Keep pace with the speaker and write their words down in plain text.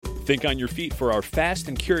Think on your feet for our Fast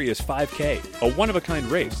and Curious 5K, a one-of-a-kind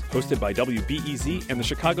race hosted by WBEZ and the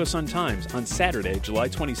Chicago Sun-Times on Saturday, July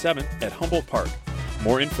 27th at Humboldt Park.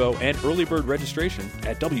 More info and early bird registration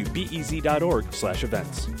at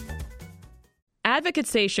wbez.org/events. Advocates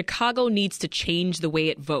say Chicago needs to change the way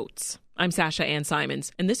it votes. I'm Sasha Ann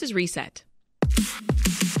Simons, and this is Reset.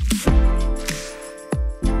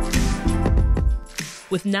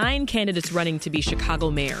 With 9 candidates running to be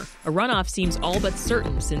Chicago mayor, a runoff seems all but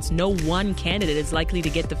certain since no one candidate is likely to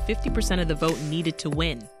get the 50% of the vote needed to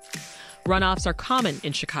win. Runoffs are common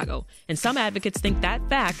in Chicago, and some advocates think that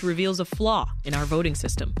fact reveals a flaw in our voting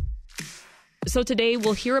system. So today,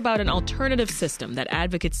 we'll hear about an alternative system that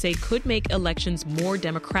advocates say could make elections more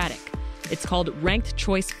democratic. It's called ranked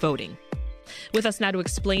choice voting. With us now to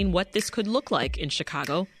explain what this could look like in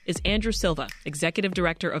Chicago is Andrew Silva, Executive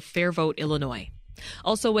Director of Fair Vote Illinois.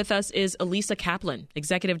 Also with us is Elisa Kaplan,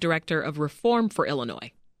 Executive Director of Reform for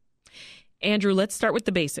Illinois. Andrew, let's start with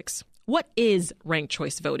the basics. What is ranked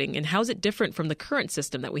choice voting, and how is it different from the current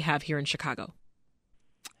system that we have here in Chicago?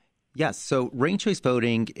 Yes, so ranked choice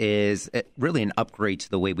voting is really an upgrade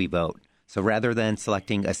to the way we vote. So rather than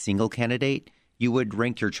selecting a single candidate, you would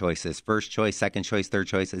rank your choices, first choice, second choice, third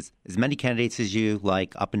choice, as many candidates as you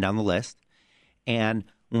like up and down the list. And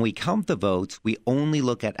when we count the votes, we only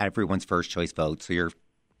look at everyone's first choice vote. So your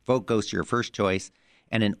vote goes to your first choice.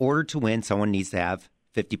 And in order to win, someone needs to have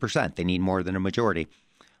 50%. They need more than a majority.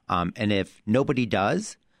 And if nobody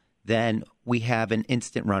does, then we have an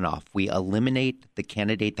instant runoff. We eliminate the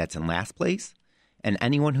candidate that's in last place, and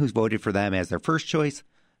anyone who's voted for them as their first choice,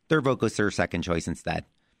 their vote goes to their second choice instead.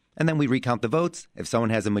 And then we recount the votes. If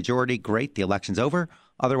someone has a majority, great, the election's over.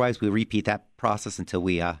 Otherwise, we repeat that process until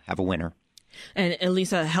we have a winner. And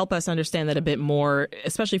Elisa, help us understand that a bit more,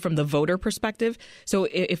 especially from the voter perspective. So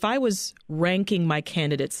if I was ranking my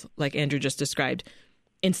candidates, like Andrew just described,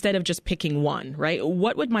 instead of just picking one, right,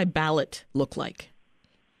 what would my ballot look like?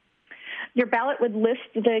 Your ballot would list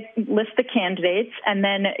the candidates, and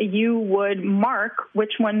then you would mark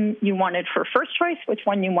which one you wanted for first choice, which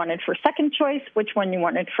one you wanted for second choice, which one you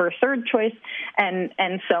wanted for third choice, and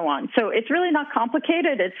so on. So it's really not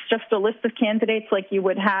complicated. It's just a list of candidates like you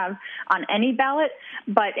would have on any ballot,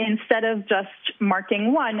 but instead of just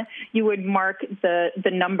marking one, you would mark the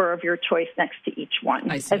number of your choice next to each one,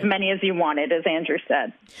 as many as you wanted, as Andrew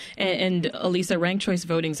said. And Elisa, ranked choice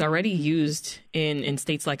voting is already used in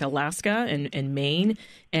states like Alaska and Maine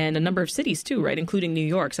and a number of cities too, right, including New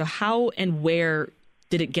York. So how and where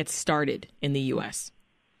did it get started in the U.S.?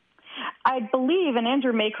 I believe, and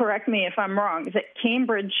Andrew may correct me if I'm wrong, that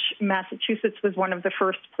Cambridge, Massachusetts was one of the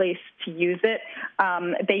first places to use it.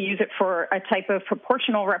 They use it for a type of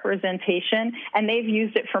proportional representation, and they've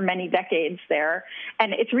used it for many decades there.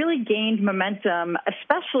 And it's really gained momentum,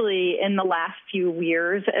 especially in the last few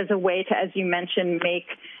years, as a way to, as you mentioned, make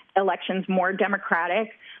elections more democratic,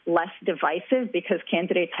 less divisive, because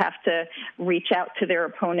candidates have to reach out to their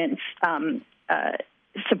opponents'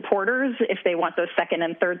 supporters if they want those second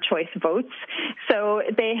and third choice votes. So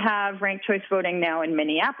they have ranked choice voting now in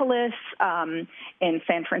Minneapolis, in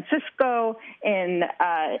San Francisco, in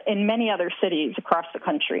many other cities across the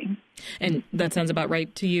country. And that sounds about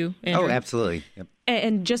right to you, Andrew? Oh, absolutely. Yep.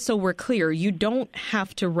 And just so we're clear, you don't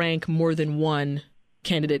have to rank more than one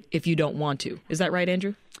candidate if you don't want to. Is that right,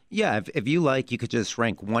 Andrew? Yeah, if you like, you could just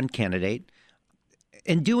rank one candidate.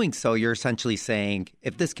 In doing so, you're essentially saying,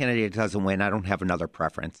 if this candidate doesn't win, I don't have another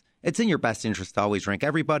preference. It's in your best interest to always rank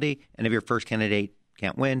everybody, and if your first candidate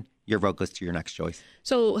can't win, your vote goes to your next choice.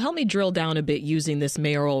 So help me drill down a bit using this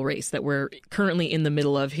mayoral race that we're currently in the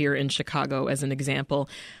middle of here in Chicago as an example.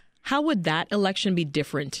 How would that election be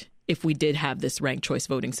different if we did have this ranked choice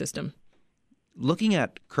voting system? Looking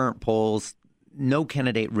at current polls, no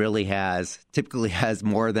candidate really typically has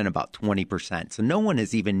more than about 20%. So no one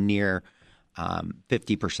is even near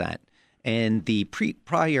 50%. In the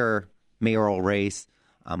prior mayoral race,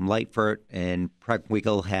 Lightfoot and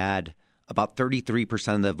Preckwinkle had about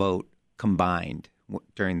 33% of the vote combined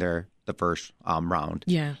during the first round.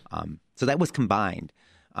 Yeah. So that was combined,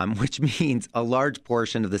 which means a large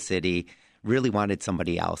portion of the city really wanted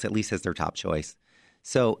somebody else, at least as their top choice.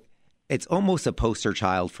 So it's almost a poster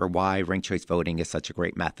child for why ranked choice voting is such a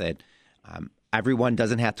great method. Everyone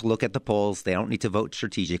doesn't have to look at the polls. They don't need to vote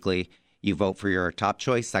strategically. You vote for your top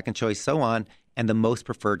choice, second choice, so on, and the most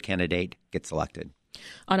preferred candidate gets elected.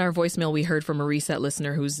 On our voicemail, we heard from a Reset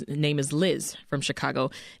listener whose name is Liz from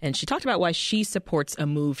Chicago, and she talked about why she supports a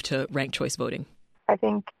move to ranked choice voting. I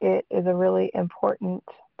think it is a really important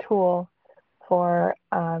tool for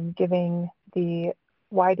giving the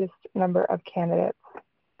widest number of candidates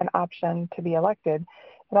an option to be elected.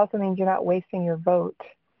 It also means you're not wasting your vote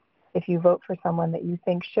if you vote for someone that you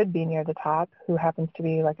think should be near the top, who happens to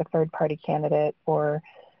be like a third-party candidate or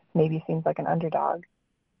maybe seems like an underdog.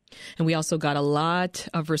 And we also got a lot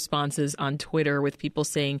of responses on Twitter with people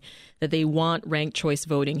saying that they want ranked choice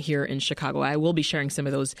voting here in Chicago. I will be sharing some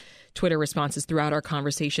of those Twitter responses throughout our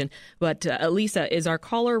conversation. But Elisa, is our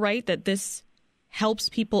caller right that this helps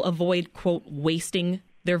people avoid, quote, wasting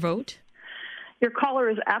their vote? Your caller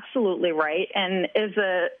is absolutely right. And as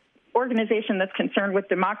a organization that's concerned with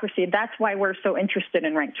democracy, that's why we're so interested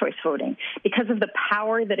in ranked choice voting, because of the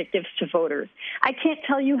power that it gives to voters. I can't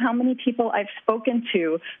tell you how many people I've spoken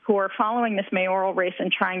to who are following this mayoral race and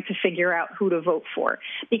trying to figure out who to vote for,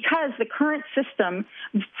 because the current system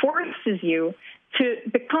forces you to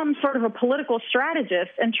become sort of a political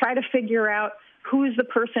strategist and try to figure out who's the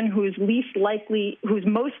person who's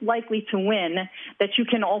most likely to win that you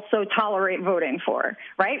can also tolerate voting for,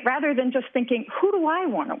 right? Rather than just thinking, who do I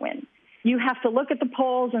want to win? You have to look at the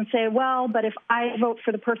polls and say, well, but if I vote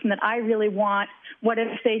for the person that I really want, what if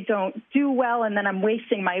they don't do well and then I'm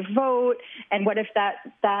wasting my vote? And what if that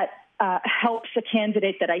helps a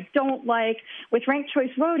candidate that I don't like? With ranked choice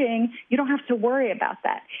voting, you don't have to worry about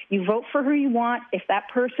that. You vote for who you want. If that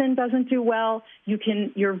person doesn't do well,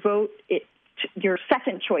 your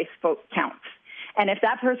second choice vote counts. And if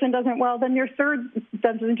that person doesn't do well, then your third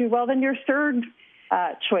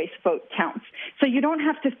choice vote counts. So you don't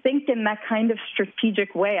have to think in that kind of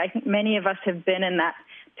strategic way. I think many of us have been in that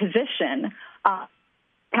position,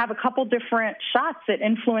 have a couple different shots at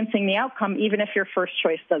influencing the outcome, even if your first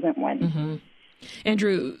choice doesn't win. Mm-hmm.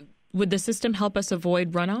 Andrew, would the system help us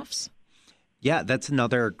avoid runoffs? Yeah, that's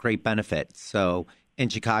another great benefit. So in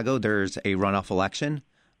Chicago, there's a runoff election.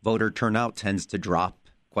 Voter turnout tends to drop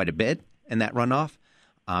quite a bit in that runoff,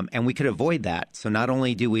 and we could avoid that. So not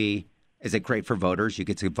only is it great for voters, you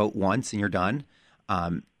get to vote once and you're done.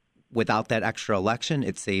 Without that extra election,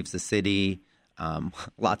 it saves the city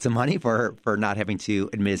lots of money for not having to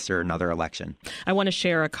administer another election. I want to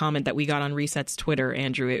share a comment that we got on Reset's Twitter,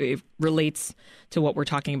 Andrew. It relates to what we're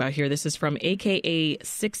talking about here. This is from AKA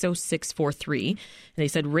 60643. They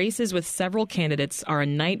said races with several candidates are a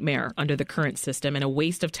nightmare under the current system and a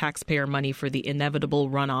waste of taxpayer money for the inevitable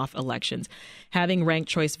runoff elections. Having ranked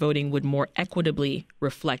choice voting would more equitably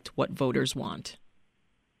reflect what voters want.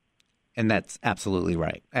 And that's absolutely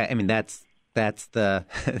right. I mean, that's the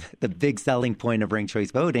the big selling point of ranked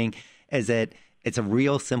choice voting, is that it's a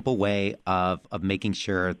real simple way of making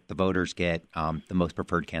sure the voters get the most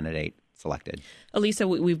preferred candidate selected. Elisa,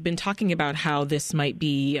 we've been talking about how this might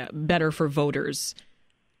be better for voters,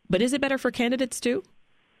 but is it better for candidates too?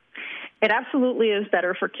 It absolutely is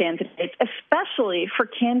better for candidates, especially for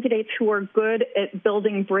candidates who are good at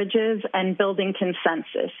building bridges and building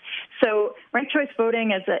consensus. So ranked choice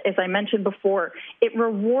voting, as I mentioned before, it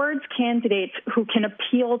rewards candidates who can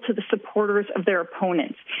appeal to the supporters of their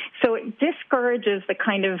opponents. So it discourages the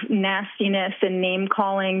kind of nastiness and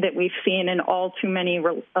name-calling that we've seen in all too many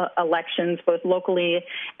elections, both locally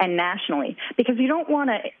and nationally, because you don't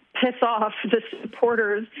want to piss off the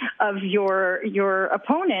supporters of your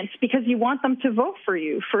opponents because you want them to vote for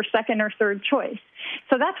you for second or third choice.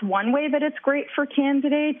 So that's one way that it's great for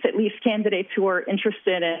candidates, at least candidates who are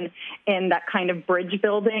interested in that kind of bridge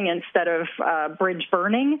building instead of bridge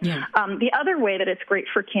burning. Yeah. The other way that it's great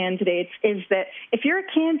for candidates is that if you're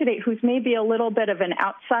a candidate who's maybe a little bit of an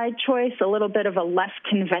outside choice, a little bit of a less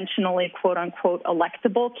conventionally, quote unquote,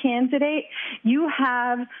 electable candidate, you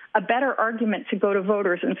have a better argument to go to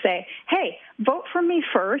voters and say, hey, vote for me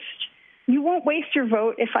first. You won't waste your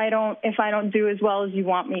vote if I don't do as well as you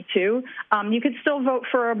want me to. You could still vote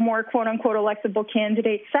for a more quote unquote electable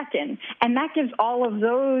candidate second, and that gives all of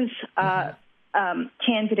those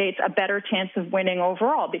candidates a better chance of winning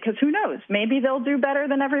overall, because who knows, maybe they'll do better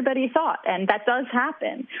than everybody thought, and that does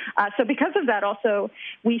happen. So because of that, also,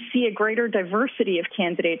 we see a greater diversity of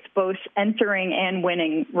candidates both entering and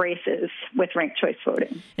winning races with ranked choice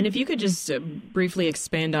voting. And if you could just briefly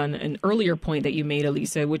expand on an earlier point that you made,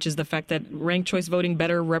 Elisa, which is the fact that ranked choice voting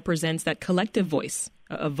better represents that collective voice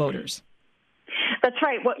of voters. That's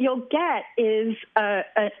right. What you'll get is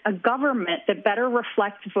a government that better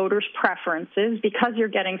reflects voters' preferences, because you're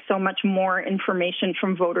getting so much more information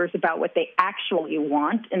from voters about what they actually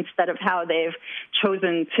want instead of how they've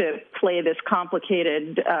chosen to play this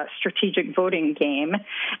complicated strategic voting game.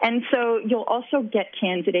 And so you'll also get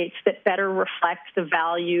candidates that better reflect the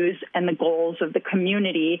values and the goals of the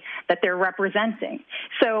community that they're representing.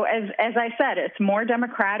 So as I said, it's more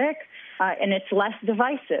democratic. And it's less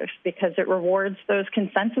divisive because it rewards those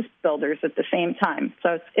consensus builders at the same time.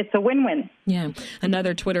 So it's a win-win. Yeah.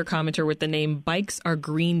 Another Twitter commenter with the name Bikes Are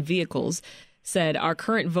Green Vehicles said, our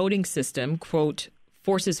current voting system, quote,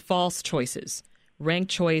 forces false choices.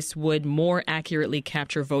 Ranked choice would more accurately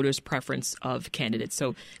capture voters' preference of candidates.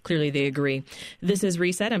 So clearly they agree. This is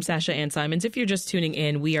Reset. I'm Sasha Ann Simons. If you're just tuning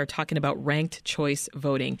in, we are talking about ranked choice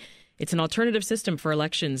voting. It's an alternative system for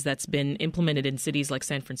elections that's been implemented in cities like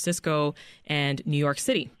San Francisco and New York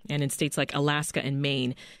City, and in states like Alaska and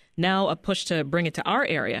Maine. Now, a push to bring it to our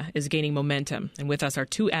area is gaining momentum. And with us are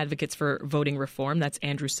two advocates for voting reform. That's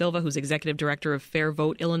Andrew Silva, who's executive director of Fair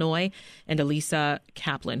Vote Illinois, and Elisa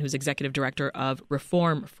Kaplan, who's executive director of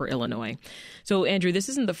Reform for Illinois. So, Andrew, this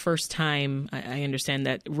isn't the first time I understand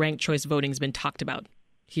that ranked choice voting has been talked about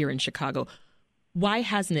here in Chicago. Why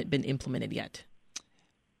hasn't it been implemented yet?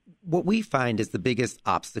 What we find is the biggest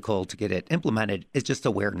obstacle to get it implemented is just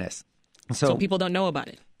awareness. So people don't know about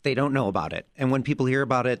it. They don't know about it. And when people hear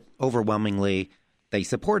about it, overwhelmingly, they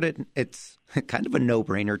support it. It's kind of a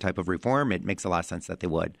no-brainer type of reform. It makes a lot of sense that they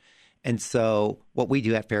would. And so what we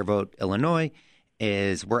do at Fair Vote Illinois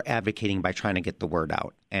is we're advocating by trying to get the word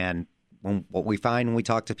out. And what we find when we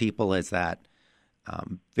talk to people is that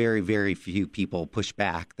very, very few people push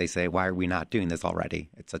back. They say, why are we not doing this already?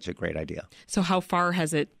 It's such a great idea. So how far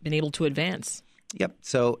has it been able to advance? Yep.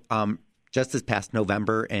 So just this past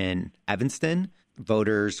November in Evanston,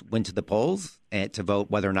 voters went to the polls to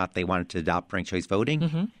vote whether or not they wanted to adopt ranked choice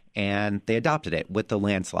voting, and they adopted it with the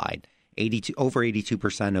landslide. Over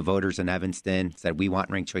 82% of voters in Evanston said we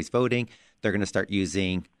want ranked choice voting. They're going to start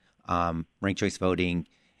using ranked choice voting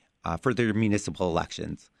for their municipal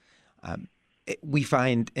elections. We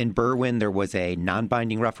find in Berwyn there was a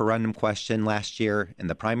non-binding referendum question last year in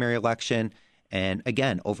the primary election. And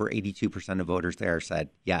again, over 82% of voters there said,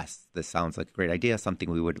 yes, this sounds like a great idea,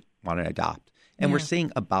 something we would want to adopt. And we're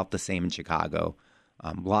seeing about the same in Chicago.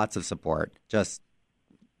 Lots of support. Just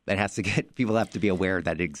people have to be aware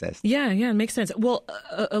that it exists. Yeah, it makes sense. Well,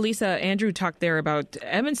 Elisa, Andrew talked there about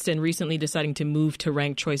Evanston recently deciding to move to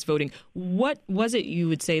ranked choice voting. What was it you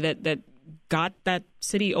would say that got that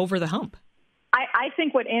city over the hump? I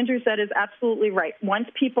think what Andrew said is absolutely right. Once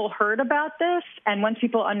people heard about this and once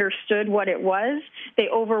people understood what it was, they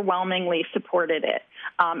overwhelmingly supported it.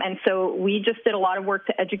 And so we just did a lot of work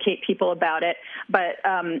to educate people about it. But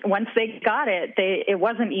once they got it, it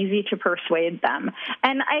wasn't easy to persuade them.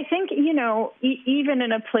 And I think, even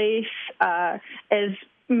in a place as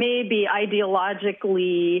maybe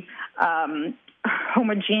ideologically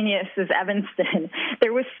homogeneous as Evanston,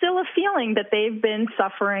 there was still a feeling that they've been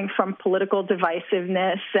suffering from political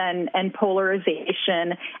divisiveness and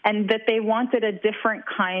polarization, and that they wanted a different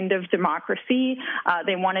kind of democracy.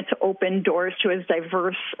 They wanted to open doors to as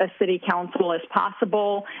diverse a city council as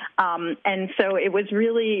possible. And so it was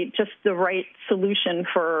really just the right solution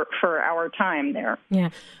for our time there. Yeah.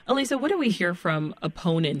 Elisa, what do we hear from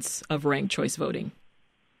opponents of ranked choice voting?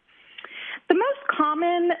 The most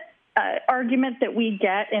common argument that we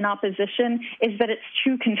get in opposition is that it's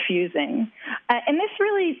too confusing. And this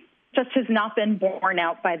really just has not been borne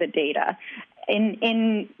out by the data.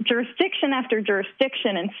 In jurisdiction after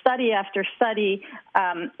jurisdiction and study after study,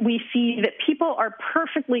 we see that people are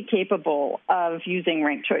perfectly capable of using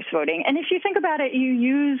ranked choice voting. And if you think about it, you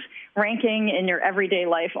use ranking in your everyday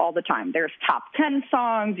life all the time. There's top 10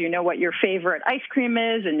 songs, you know what your favorite ice cream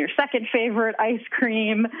is and your second favorite ice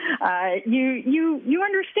cream. You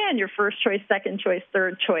understand your first choice, second choice,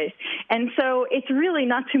 third choice. And so it's really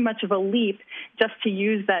not too much of a leap just to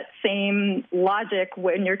use that same logic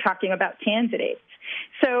when you're talking about candidates.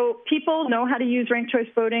 So people know how to use ranked choice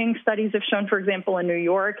voting. Studies have shown, for example, in New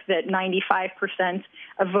York that 95%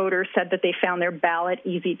 of voters said that they found their ballot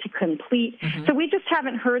easy to complete. So we just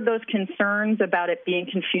haven't heard those concerns about it being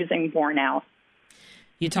confusing borne out.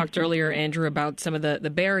 You talked earlier, Andrew, about some of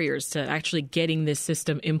the barriers to actually getting this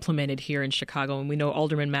system implemented here in Chicago. And we know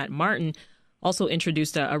Alderman Matt Martin also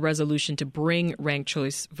introduced a resolution to bring ranked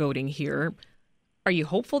choice voting here. Are you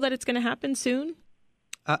hopeful that it's going to happen soon?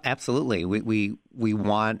 Absolutely. We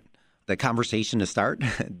want the conversation to start.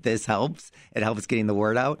 This helps. It helps getting the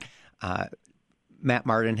word out. Matt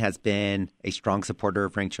Martin has been a strong supporter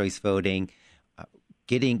of ranked choice voting.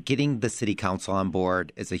 Getting the city council on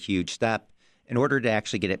board is a huge step. In order to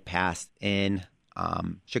actually get it passed in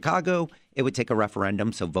Chicago, it would take a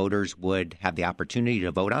referendum, so voters would have the opportunity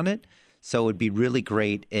to vote on it. So it would be really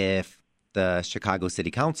great if the Chicago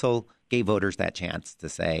City Council gave voters that chance to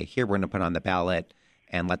say, here, we're going to put on the ballot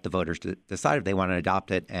and let the voters decide if they want to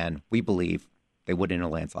adopt it. And we believe they would in a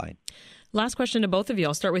landslide. Last question to both of you.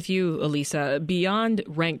 I'll start with you, Elisa. Beyond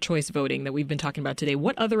ranked choice voting that we've been talking about today,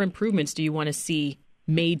 what other improvements do you want to see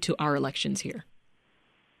made to our elections here?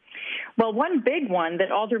 Well, one big one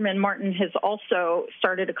that Alderman Martin has also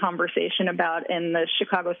started a conversation about in the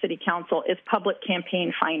Chicago City Council is public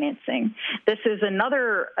campaign financing. This is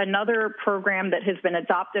another program that has been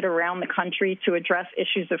adopted around the country to address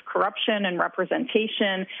issues of corruption and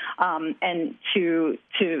representation, and to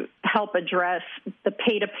help address the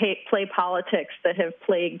pay-to-play politics that have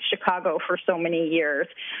plagued Chicago for so many years.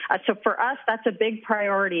 So for us, that's a big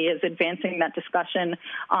priority, is advancing that discussion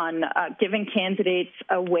on giving candidates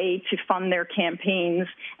a way to fund their campaigns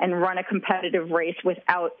and run a competitive race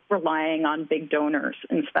without relying on big donors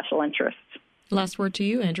and special interests. Last word to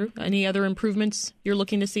you, Andrew. Any other improvements you're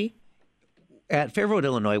looking to see? At Fair Vote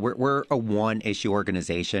Illinois, we're a one-issue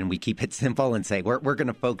organization. We keep it simple and say we're going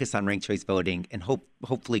to focus on ranked choice voting and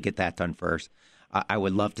hopefully get that done first. I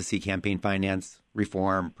would love to see campaign finance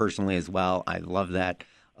reform personally as well. I love that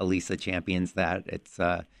Elisa champions that.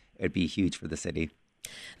 It'd be huge for the city.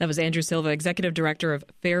 That was Andrew Silva, Executive Director of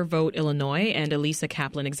Fair Vote Illinois, and Elisa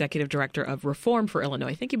Kaplan, Executive Director of Reform for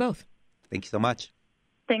Illinois. Thank you both. Thank you so much.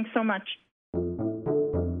 Thanks so much.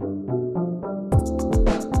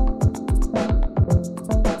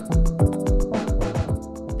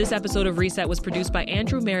 This episode of Reset was produced by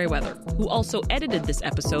Andrew Merriweather, who also edited this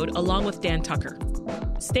episode along with Dan Tucker.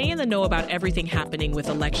 Stay in the know about everything happening with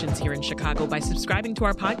elections here in Chicago by subscribing to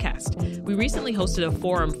our podcast. We recently hosted a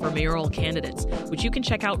forum for mayoral candidates, which you can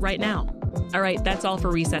check out right now. All right, that's all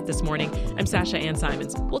for Reset this morning. I'm Sasha Ann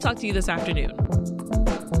Simons. We'll talk to you this afternoon.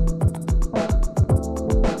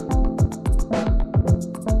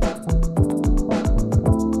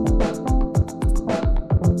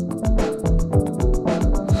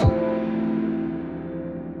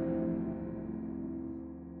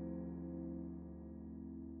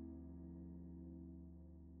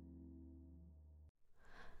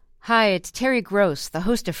 Hi, it's Terry Gross, the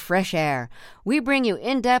host of Fresh Air. We bring you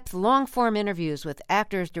in-depth, long-form interviews with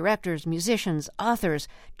actors, directors, musicians, authors,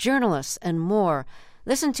 journalists, and more.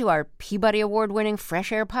 Listen to our Peabody Award-winning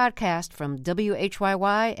Fresh Air podcast from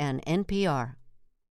WHYY and NPR.